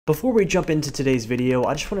Before we jump into today's video,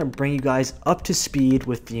 I just want to bring you guys up to speed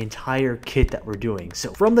with the entire kit that we're doing.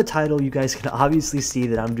 So from the title, you guys can obviously see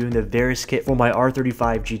that I'm doing the Varis kit for my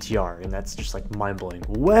R35 Gtr, and that's just like mind-blowing.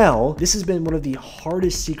 Well, this has been one of the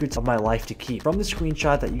hardest secrets of my life to keep. From the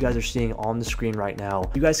screenshot that you guys are seeing on the screen right now,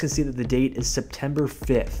 you guys can see that the date is September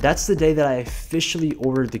 5th. That's the day that I officially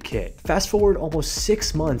ordered the kit. Fast forward almost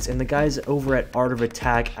 6 months, and the guys over at Art of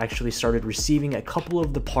Attack actually started receiving a couple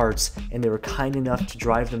of the parts, and they were kind enough to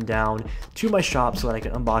drive them down to my shop so that I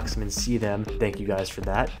could unbox them and see them. Thank you guys for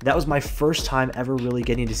that. That was my first time ever really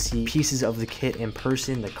getting to see pieces of the kit in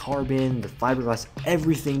person. The carbon, the fiberglass,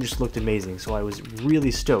 everything just looked amazing, so I was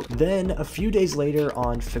really stoked. Then a few days later,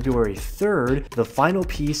 on February 3rd, the final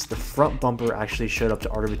piece, the front bumper, actually showed up to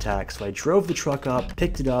Art of Attack. So I drove the truck up,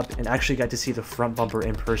 picked it up, and actually got to see the front bumper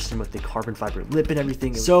in person with the carbon fiber lip and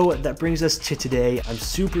everything. So that brings us to today. I'm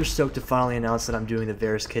super stoked to finally announce that I'm doing the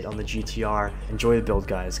Varis kit on the GTR. Enjoy the build,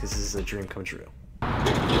 guys, because this is a dream come true.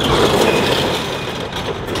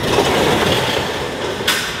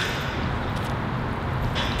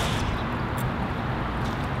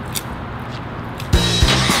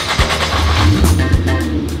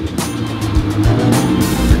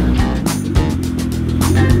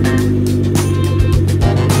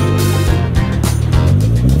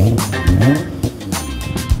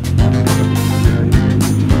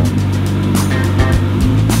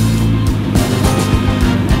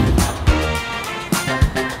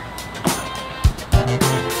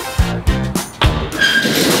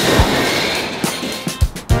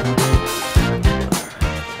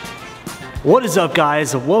 What is up,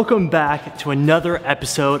 guys? Welcome back to another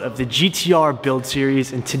episode of the GTR build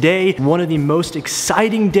series, and today, one of the most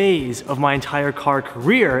exciting days of my entire car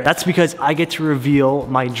career. That's because I get to reveal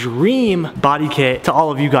my dream body kit to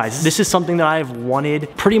all of you guys. This is something that I've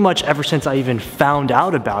wanted pretty much ever since I even found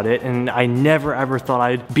out about it, and I never ever thought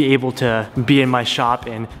I'd be able to be in my shop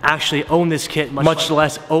and actually own this kit, much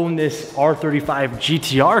less own this R35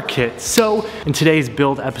 Gtr kit. So in today's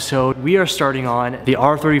build episode, we are starting on the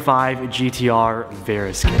R35 Gtr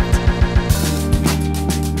Varis kit.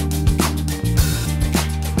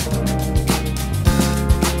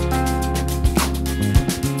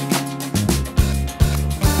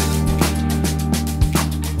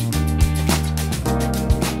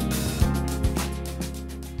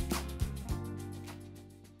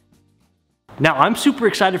 Now, I'm super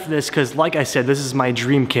excited for this because, like I said, this is my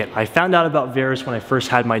dream kit. I found out about Varis when I first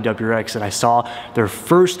had my WRX, and I saw their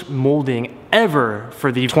first molding ever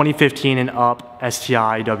for the 2015 and up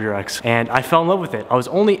STI WRX, and I fell in love with it. I was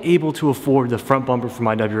only able to afford the front bumper for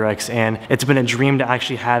my WRX, and it's been a dream to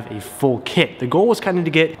actually have a full kit. The goal was kind of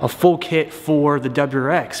to get a full kit for the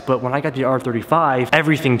WRX, but when I got the R35,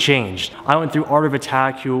 everything changed. I went through Art of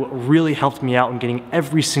Attack, who really helped me out in getting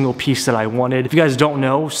every single piece that I wanted. If you guys don't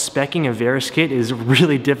know, speccing a Varis kit is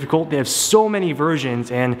really difficult. They have so many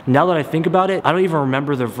versions, and now that I think about it, I don't even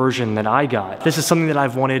remember the version that I got. This is something that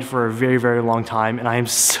I've wanted for a very, very long time, and I am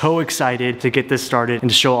so excited to get this started and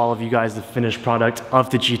to show all of you guys the finished product of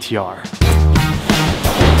the GTR.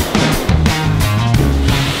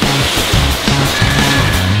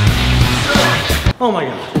 Oh my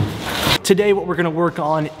God. Today what we're gonna work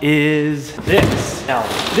on is this. Now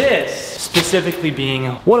this specifically being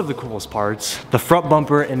one of the coolest parts, the front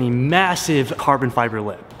bumper and the massive carbon fiber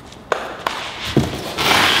lip.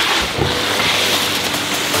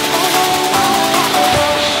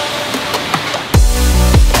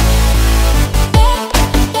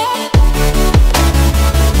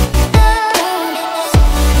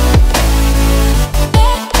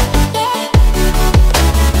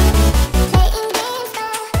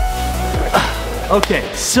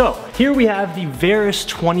 Okay, so here we have the Varis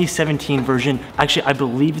 2017 version. Actually, I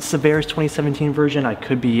believe it's the Varis 2017 version. I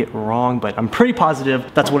could be wrong, but I'm pretty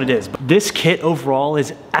positive that's what it is. But this kit overall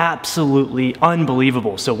is absolutely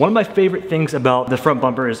unbelievable. So one of my favorite things about the front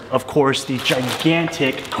bumper is, of course, the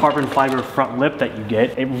gigantic carbon fiber front lip that you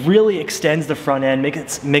get. It really extends the front end,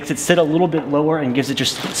 makes it sit a little bit lower, and gives it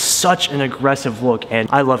just such an aggressive look. And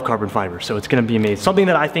I love carbon fiber, so it's gonna be amazing. Something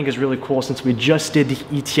that I think is really cool, since we just did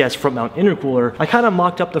the ETS front mount intercooler, I kind of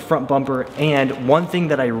mocked up the front bumper, and one thing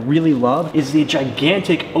that I really love is the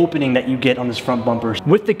gigantic opening that you get on this front bumper.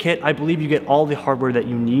 With the kit, I believe you get all the hardware that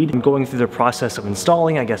you need. I'm going through the process of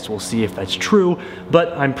installing. I guess we'll see if that's true,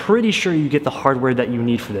 but I'm pretty sure you get the hardware that you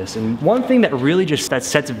need for this. And one thing that really that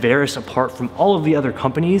sets Varis apart from all of the other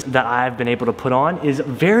companies that I've been able to put on is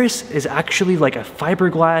Varis is actually like a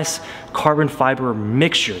fiberglass carbon fiber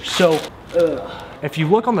mixture. So if you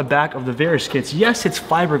look on the back of the Varis kits, yes, it's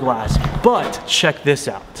fiberglass, but check this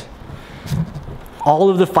out.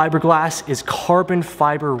 All of the fiberglass is carbon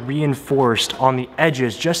fiber reinforced on the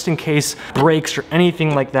edges, just in case breaks or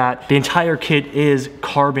anything like that. The entire kit is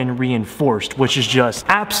carbon reinforced, which is just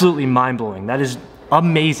absolutely mind-blowing. That is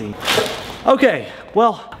amazing. Okay,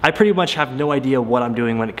 well, I pretty much have no idea what I'm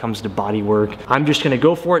doing when it comes to body work. I'm just gonna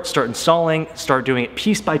go for it, start installing, start doing it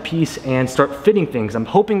piece by piece, and start fitting things. I'm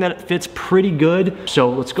hoping that it fits pretty good,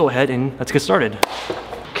 so let's go ahead and let's get started.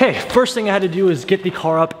 Okay, first thing I had to do is get the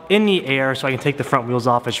car up in the air so I can take the front wheels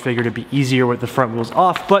off. I just figured it'd be easier with the front wheels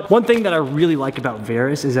off. But one thing that I really like about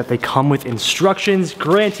Varis is that they come with instructions.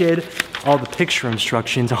 Granted, all the picture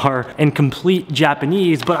instructions are in complete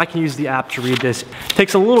Japanese, but I can use the app to read this. It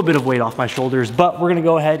takes a little bit of weight off my shoulders, but we're gonna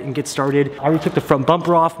go ahead and get started. I already took the front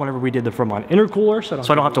bumper off whenever we did the front on intercooler, so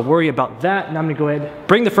I don't have to worry about that. And I'm gonna go ahead,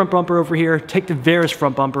 bring the front bumper over here, take the Varis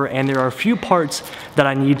front bumper, and there are a few parts that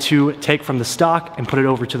I need to take from the stock and put it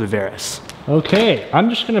over to the Varis. Okay, I'm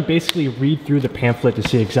just gonna basically read through the pamphlet to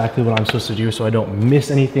see exactly what I'm supposed to do so I don't miss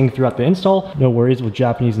anything throughout the install. No worries with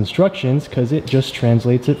Japanese instructions because it just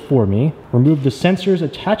translates it for me. Remove the sensors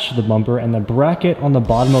attached to the bumper and the bracket on the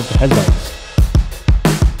bottom of the headlights.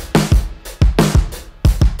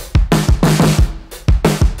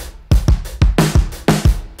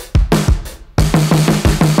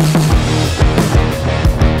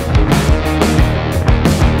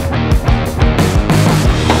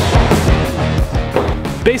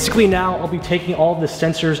 Basically now I'll be taking all the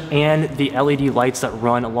sensors and the LED lights that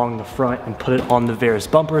run along the front and put it on the Varis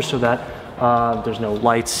bumper so that there's no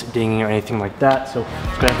lights dinging or anything like that. So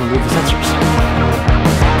let's go ahead and remove the sensors.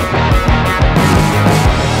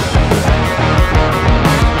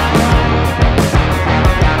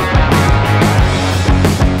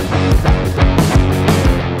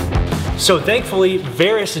 So thankfully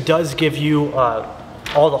Varis does give you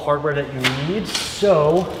all the hardware that you need.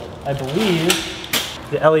 So I believe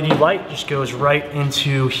the LED light just goes right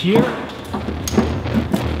into here.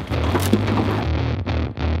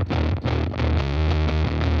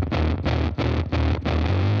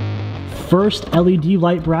 First LED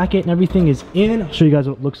light bracket and everything is in. I'll show you guys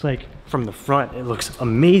what it looks like from the front. It looks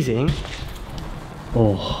amazing.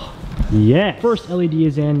 Oh, yeah. First LED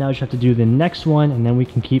is in, now I just have to do the next one and then we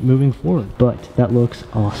can keep moving forward. But that looks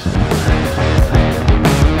awesome.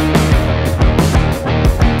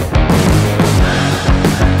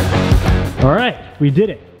 All right, we did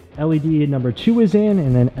it. LED number 2 is in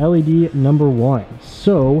and then LED number 1.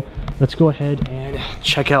 So let's go ahead and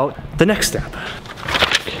check out the next step.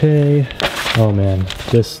 Okay, oh man,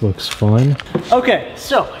 this looks fun. Okay,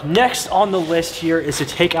 so next on the list here is to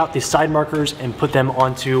take out the side markers and put them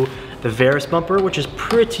onto the Varis bumper, which is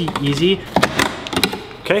pretty easy.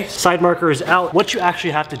 Okay, side marker is out. What you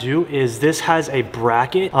actually have to do is this has a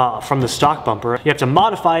bracket from the stock bumper. You have to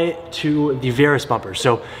modify it to the Varis bumper.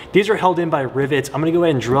 So these are held in by rivets. I'm gonna go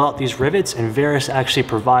ahead and drill out these rivets and Varis actually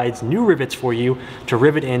provides new rivets for you to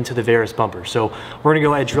rivet into the Varis bumper. So we're gonna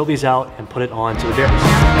go ahead and drill these out and put it onto the Varis.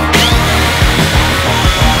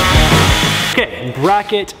 Okay,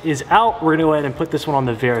 bracket is out. We're gonna go ahead and put this one on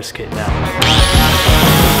the Varis kit now.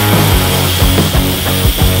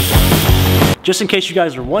 Just in case you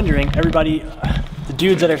guys are wondering, everybody, the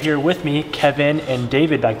dudes that are here with me, Kevin and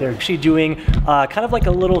David back there, actually doing kind of like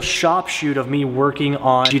a little shop shoot of me working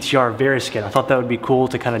on GTR Varis kit. I thought that would be cool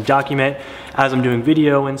to kind of document as I'm doing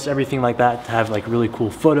video and everything like that, to have like really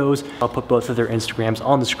cool photos. I'll put both of their Instagrams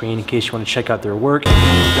on the screen in case you want to check out their work.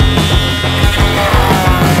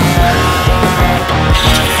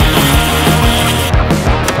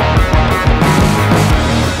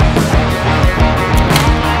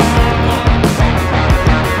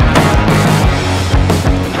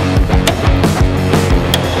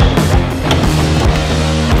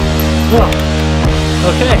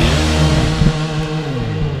 Okay.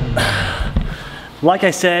 Like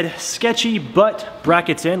I said, sketchy, but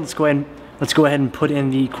brackets in. Let's go ahead and put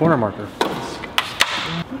in the corner marker.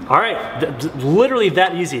 All right, literally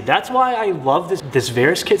that easy. That's why I love this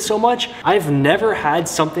Varis kit so much. I've never had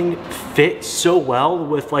something fit so well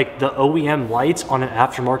with like the OEM lights on an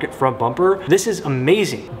aftermarket front bumper. This is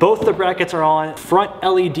amazing. Both the brackets are on, front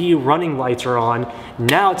LED running lights are on.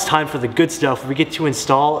 Now it's time for the good stuff. We get to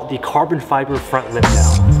install the carbon fiber front lip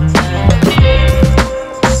now.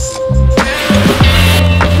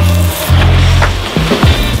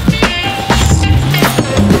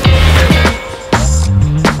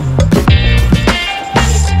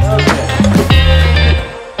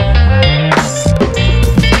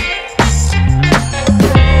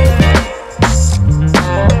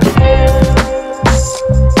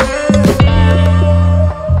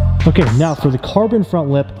 Okay, now for the carbon front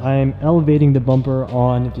lip, I'm elevating the bumper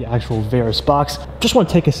on the actual Varis box. Just want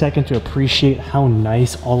to take a second to appreciate how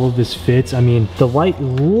nice all of this fits. I mean, the light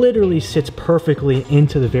literally sits perfectly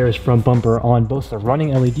into the Varis front bumper on both the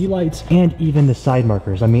running LED lights and even the side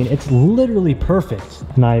markers. I mean, it's literally perfect,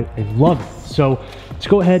 and I love it. So let's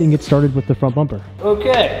go ahead and get started with the front bumper.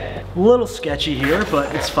 Okay, a little sketchy here,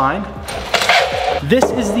 but it's fine.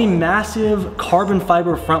 This is the massive carbon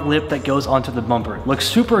fiber front lip that goes onto the bumper. It looks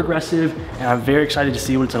super aggressive, and I'm very excited to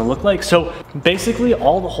see what it's gonna look like. So basically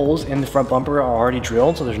all the holes in the front bumper are already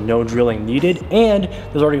drilled, so there's no drilling needed, and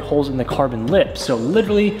there's already holes in the carbon lip. So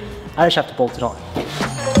literally, I just have to bolt it on.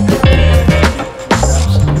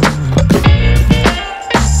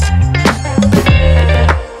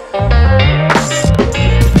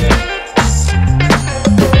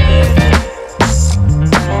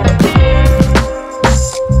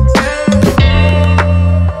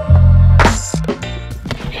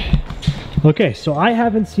 Okay, so I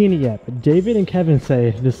haven't seen it yet, but David and Kevin say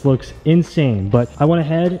this looks insane. But I went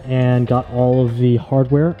ahead and got all of the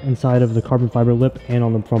hardware inside of the carbon fiber lip and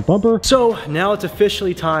on the front bumper. So now it's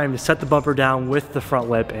officially time to set the bumper down with the front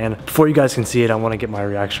lip. And before you guys can see it, I want to get my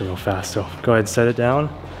reaction real fast. So go ahead and set it down.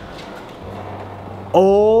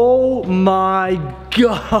 Oh my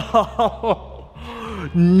God.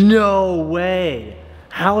 No way.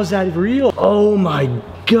 How is that real? Oh my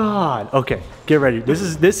God. Okay, get ready. This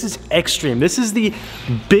is extreme. This is the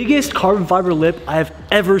biggest carbon fiber lip I have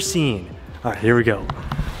ever seen. All right, here we go.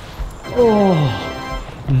 Oh,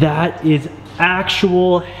 that is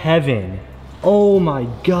actual heaven. Oh my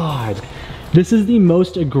God. This is the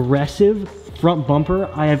most aggressive front bumper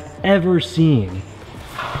I have ever seen.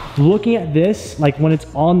 Looking at this, like when it's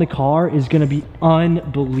on the car, is gonna be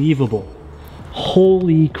unbelievable.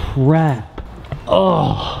 Holy crap.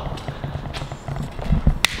 Oh.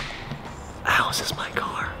 How is this my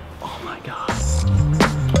car? Oh my God.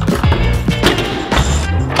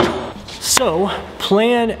 So,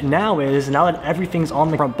 plan now is, now that everything's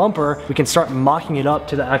on the front bumper, we can start mocking it up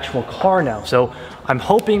to the actual car now. So I'm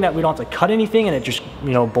hoping that we don't have to cut anything and it just,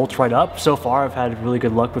 you know, bolts right up. So far, I've had really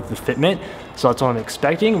good luck with the fitment. So that's what I'm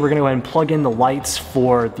expecting. We're gonna go ahead and plug in the lights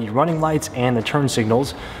for the running lights and the turn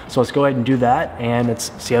signals. So let's go ahead and do that and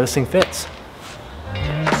let's see how this thing fits.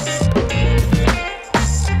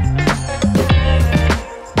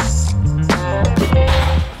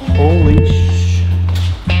 Holy sh!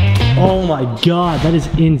 Oh my God, that is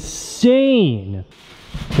insane.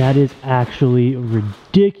 That is actually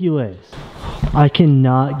ridiculous. I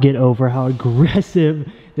cannot get over how aggressive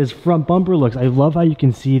this front bumper looks. I love how you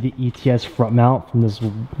can see the ETS front mount from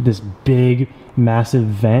this big, massive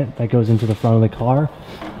vent that goes into the front of the car.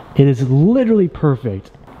 It is literally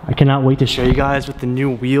perfect. I cannot wait to show you guys with the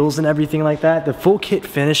new wheels and everything like that. The full kit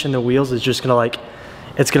finish and the wheels is just gonna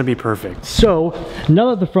it's gonna be perfect. So now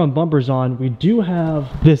that the front bumper's on, we do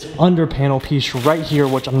have this under panel piece right here,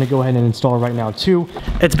 which I'm gonna go ahead and install right now too.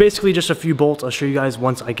 It's basically just a few bolts. I'll show you guys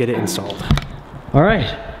once I get it installed. All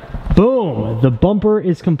right. Boom, the bumper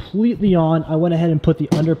is completely on. I went ahead and put the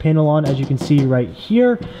under panel on, as you can see right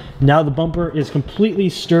here. Now the bumper is completely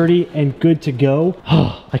sturdy and good to go.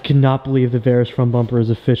 I cannot believe the Varis front bumper is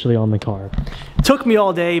officially on the car. It took me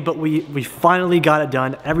all day, but we finally got it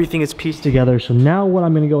done. Everything is pieced together. So now what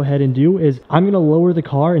I'm gonna go ahead and do is I'm gonna lower the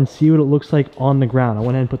car and see what it looks like on the ground. I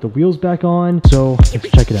went ahead and put the wheels back on. So let's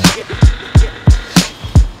check it out.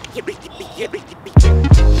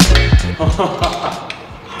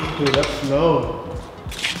 Dude, that's slow.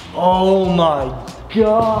 Oh my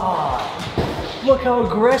God. Look how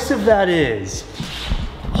aggressive that is.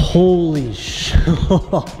 Holy shit.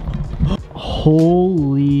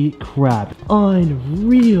 Holy crap.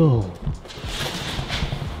 Unreal.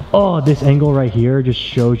 Oh, this angle right here just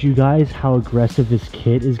shows you guys how aggressive this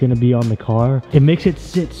kit is gonna be on the car. It makes it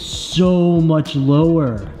sit so much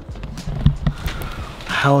lower.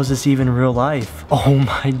 How is this even real life? Oh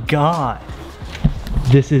my God.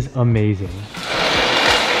 This is amazing.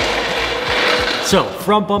 So,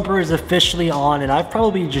 front bumper is officially on, and I've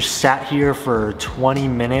probably just sat here for 20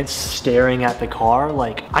 minutes staring at the car.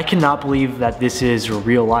 Like, I cannot believe that this is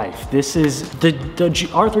real life. This is, the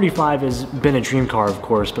R35 has been a dream car, of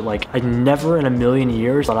course, but like, I never in a million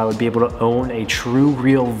years thought I would be able to own a true,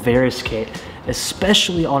 real Varis kit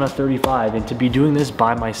especially on a 35, and to be doing this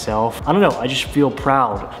by myself, I don't know, I just feel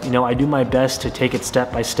proud. You know, I do my best to take it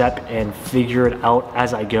step by step and figure it out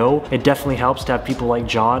as I go. It definitely helps to have people like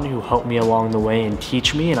John who help me along the way and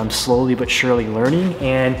teach me, and I'm slowly but surely learning.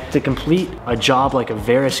 And to complete a job like a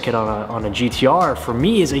Varis kit on a GTR for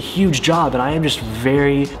me is a huge job, and I'm just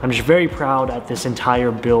very proud at this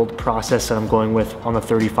entire build process that I'm going with on the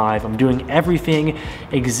 35. I'm doing everything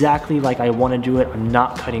exactly like I want to do it. I'm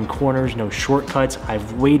not cutting corners, no shortcuts.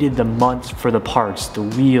 I've waited the months for the parts, the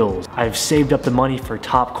wheels. I've saved up the money for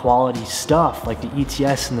top quality stuff like the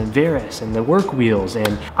ETS and the Varis and the work wheels,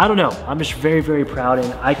 and I don't know, I'm just very proud,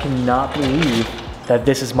 and I cannot believe that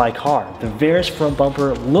this is my car. The Varis front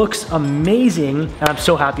bumper looks amazing, and I'm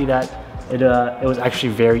so happy that it was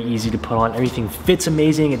actually very easy to put on. Everything fits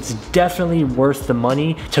amazing. It's definitely worth the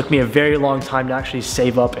money. It took me a very long time to actually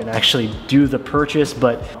save up and actually do the purchase,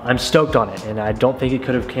 but I'm stoked on it, and I don't think it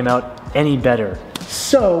could have came out any better.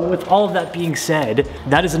 So with all of that being said,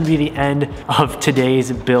 that is going to be the end of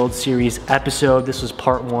today's build series episode. This was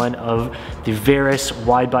part 1 of the Varis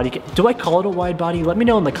widebody kit. Do I call it a widebody? Let me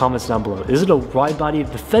know in the comments down below. Is it a widebody?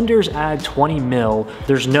 The fenders add 20 mil.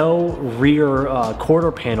 There's no rear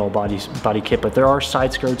quarter panel body kit, but there are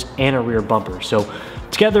side skirts and a rear bumper. So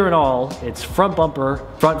together in all, it's front bumper,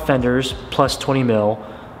 front fenders plus 20 mil,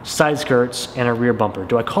 side skirts, and a rear bumper.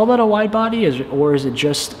 Do I call that a widebody, or is it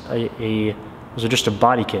just a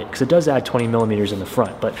body kit? Because it does add 20 millimeters in the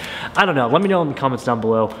front, but I don't know. Let me know in the comments down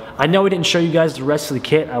below. I know I didn't show you guys the rest of the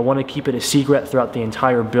kit. I want to keep it a secret throughout the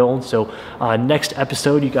entire build. So next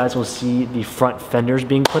episode, you guys will see the front fenders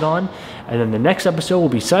being put on, and then the next episode will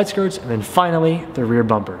be side skirts, and then finally the rear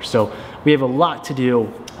bumper. So we have a lot to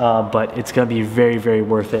do, but it's going to be very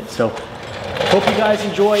worth it. So hope you guys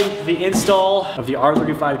enjoyed the install of the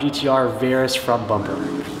R35 Gtr Varis front bumper.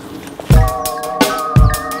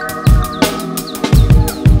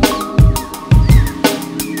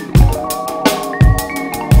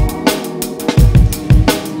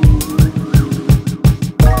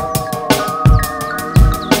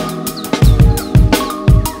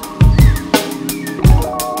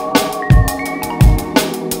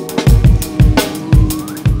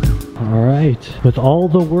 With all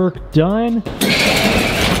the work done,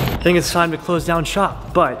 I think it's time to close down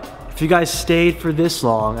shop. But if you guys stayed for this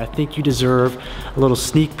long, I think you deserve a little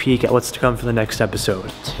sneak peek at what's to come for the next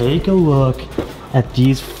episode. Take a look at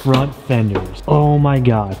these front fenders. Oh my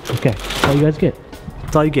God. Okay, that's all you guys get.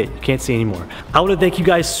 That's all you get. You can't see anymore. I want to thank you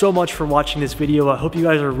guys so much for watching this video. I hope you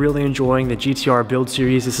guys are really enjoying the GTR build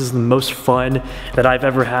series. This is the most fun that I've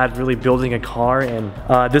ever had really building a car, and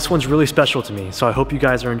this one's really special to me. So I hope you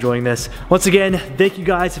guys are enjoying this. Once again, thank you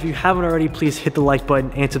guys. If you haven't already, please hit the like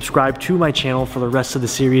button and subscribe to my channel for the rest of the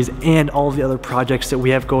series and all of the other projects that we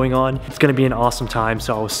have going on. It's going to be an awesome time.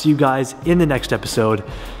 So I will see you guys in the next episode.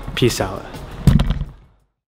 Peace out.